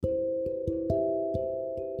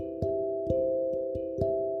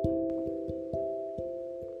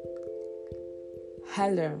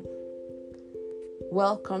Hello,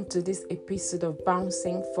 welcome to this episode of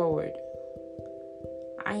Bouncing Forward.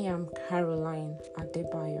 I am Caroline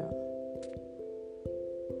Adebayo.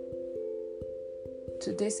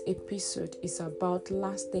 Today's episode is about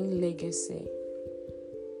lasting legacy.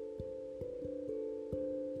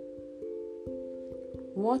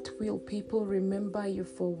 What will people remember you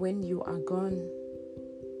for when you are gone?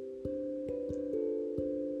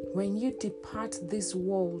 When you depart this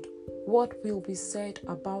world, what will be said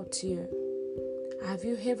about you? Have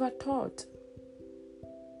you ever thought?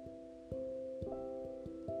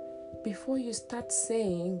 Before you start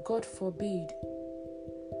saying, God forbid,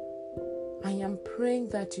 I am praying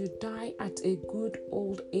that you die at a good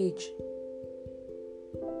old age.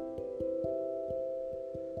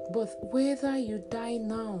 But whether you die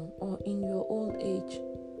now or in your old age,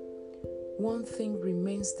 one thing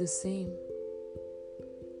remains the same: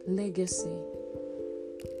 legacy.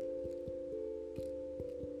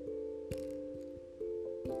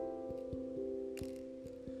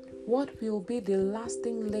 What will be the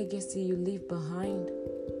lasting legacy you leave behind?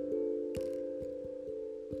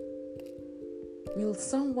 Will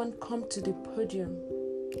someone come to the podium?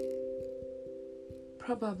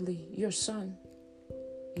 Probably your son,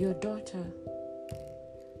 your daughter,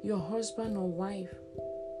 your husband or wife,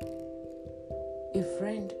 a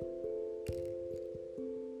friend,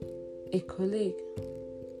 a colleague.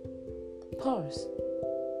 Pause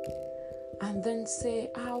and then say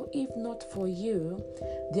how, if not for you,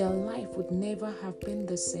 their life would never have been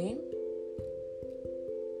the same.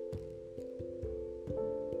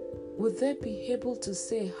 Would they be able to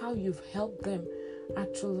say how you've helped them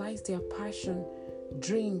actualize their passion,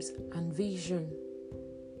 dreams, and vision?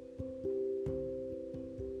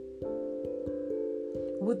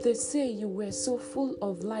 Would they say you were so full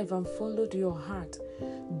of life and followed your heart,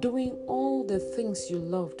 doing all the things you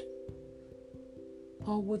loved?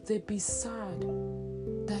 Or would they be sad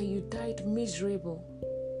that you died miserable,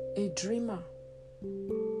 a dreamer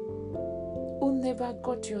who never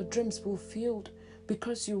got your dreams fulfilled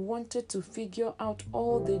because you wanted to figure out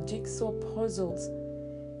all the jigsaw puzzles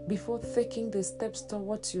before taking the steps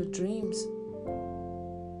towards your dreams?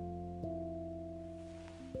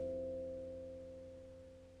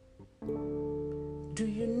 Do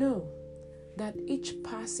you know that each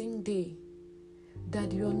passing day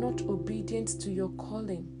that you are not obedient to your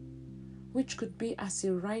calling, which could be as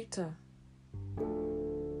a writer,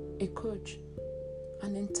 a coach,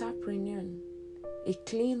 an entrepreneur, a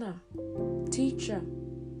cleaner, teacher,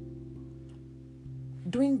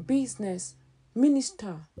 doing business,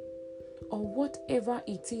 minister, or whatever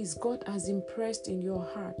it is God has impressed in your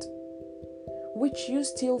heart, which you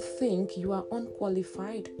still think you are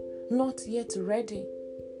unqualified, not yet ready,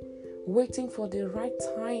 waiting for the right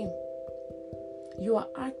time? You are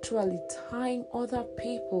actually tying other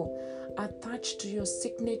people attached to your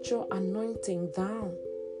signature anointing down.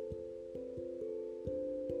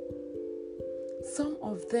 Some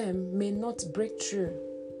of them may not break through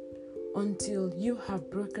until you have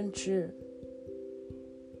broken through.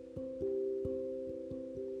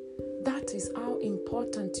 That is how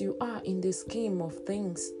important you are in the scheme of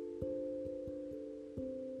things.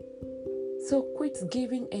 So quit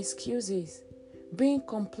giving excuses, being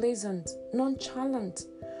complacent, nonchalant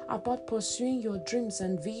about pursuing your dreams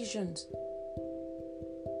and visions.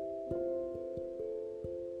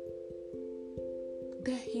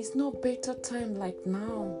 There is no better time like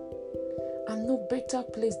now, and no better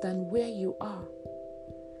place than where you are.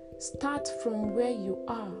 Start from where you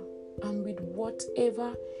are and with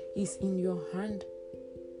whatever is in your hand.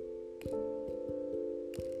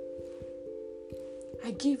 I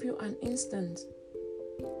give you an instance.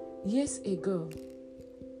 Years ago,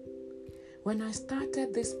 when I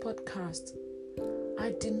started this podcast,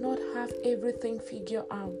 I did not have everything figured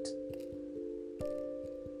out.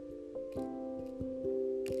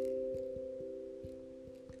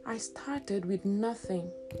 I started with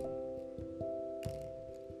nothing,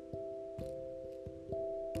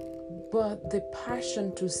 but the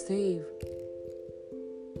passion to save,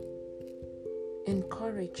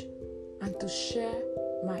 encourage, and to share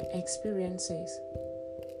my experiences.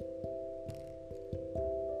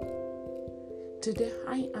 Today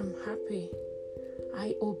I am happy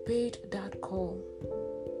I obeyed that call,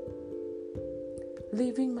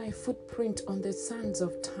 leaving my footprint on the sands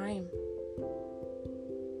of time.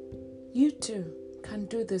 You too can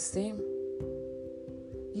do the same.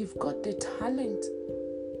 You've got the talent.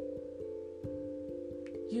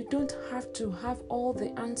 You don't have to have all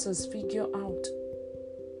the answers figured out.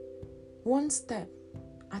 One step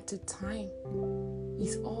at a time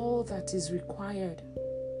is all that is required.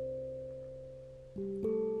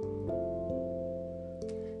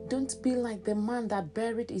 Don't be like the man that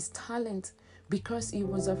buried his talent because he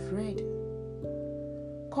was afraid.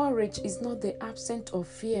 Courage is not the absence of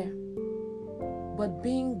fear, but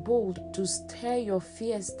being bold to stare your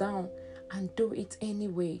fears down and do it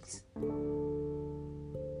anyways.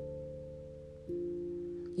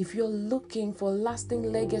 If you're looking for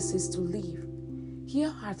lasting legacies to leave,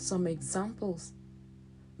 here are some examples,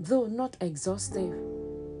 though not exhaustive.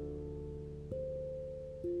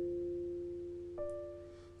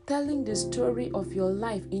 Telling the story of your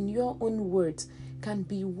life in your own words can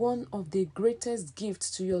be one of the greatest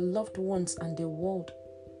gifts to your loved ones and the world.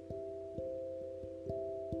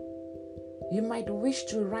 You might wish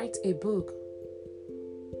to write a book,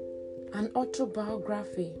 an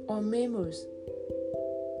autobiography, or memos.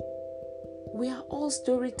 We are all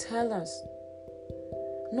storytellers.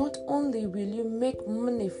 Not only will you make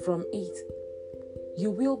money from it,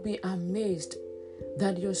 you will be amazed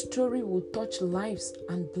that your story will touch lives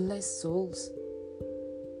and bless souls.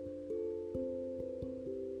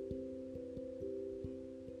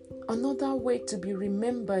 Another way to be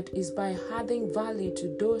remembered is by adding value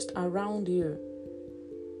to those around you.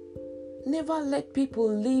 Never let people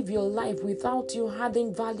live your life without you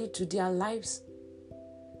adding value to their lives.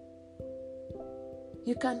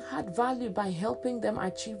 You can add value by helping them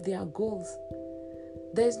achieve their goals.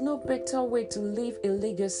 There is no better way to leave a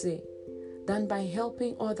legacy than by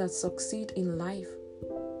helping others succeed in life.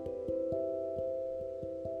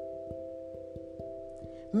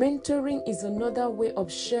 Mentoring is another way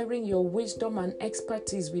of sharing your wisdom and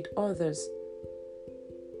expertise with others.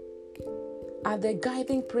 Are there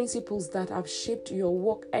guiding principles that have shaped your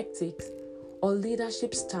work ethics or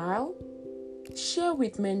leadership style? Share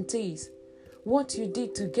with mentees what you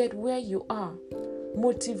did to get where you are.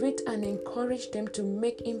 Motivate and encourage them to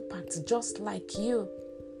make impacts just like you.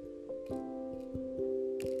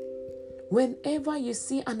 Whenever you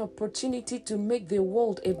see an opportunity to make the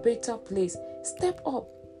world a better place, step up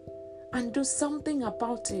and do something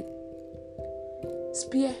about it.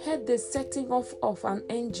 Spearhead the setting off of an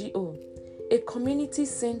NGO, a community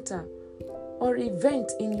center, or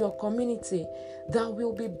event in your community that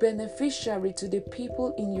will be beneficiary to the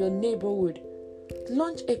people in your neighborhood.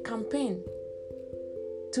 Launch a campaign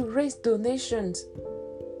to raise donations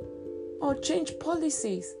or change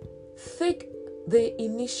policies. Take the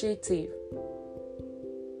initiative.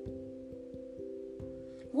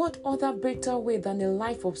 What other better way than a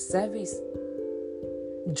life of service?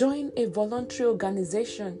 Join a voluntary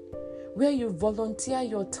organization where you volunteer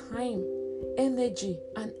your time, energy,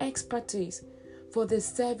 and expertise for the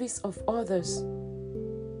service of others.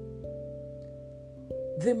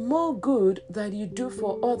 The more good that you do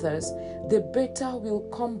for others, the better will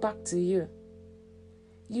come back to you.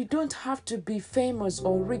 You don't have to be famous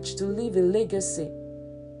or rich to leave a legacy.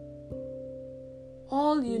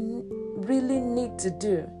 All you really need to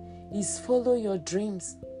do is follow your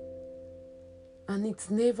dreams. And it's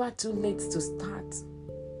never too late to start.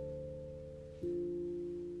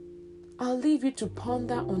 I'll leave you to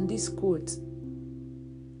ponder on this quote.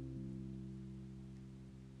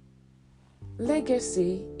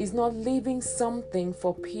 Legacy is not leaving something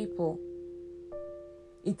for people.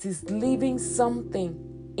 It is leaving something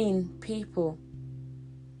in people.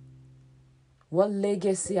 What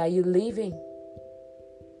legacy are you leaving?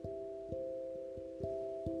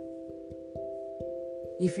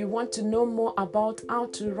 If you want to know more about how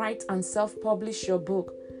to write and self-publish your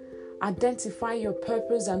book, identify your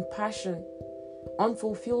purpose and passion,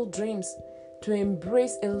 unfulfilled dreams, to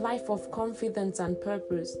embrace a life of confidence and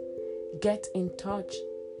purpose, get in touch.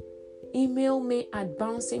 Email me at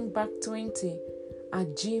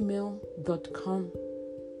bouncingback20@gmail.com.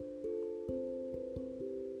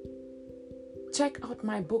 Check out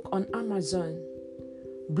my book on Amazon,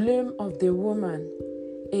 Bloom of the Woman,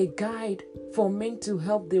 a guide for men to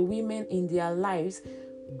help the women in their lives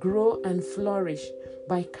grow and flourish,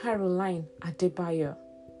 by Caroline Adebayo.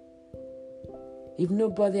 If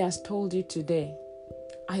nobody has told you today,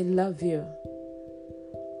 I love you.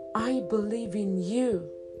 I believe in you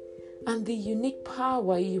and the unique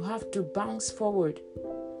power you have to bounce forward.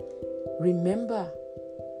 Remember,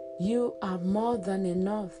 you are more than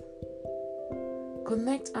enough.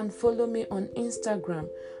 Connect and follow me on Instagram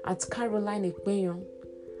at Caroline Ekpeyon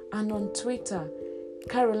and on Twitter,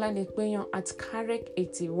 Caroline Ekpeyon at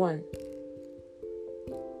Karek81.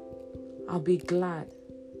 I'll be glad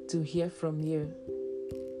to hear from you.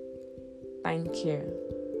 Thank you.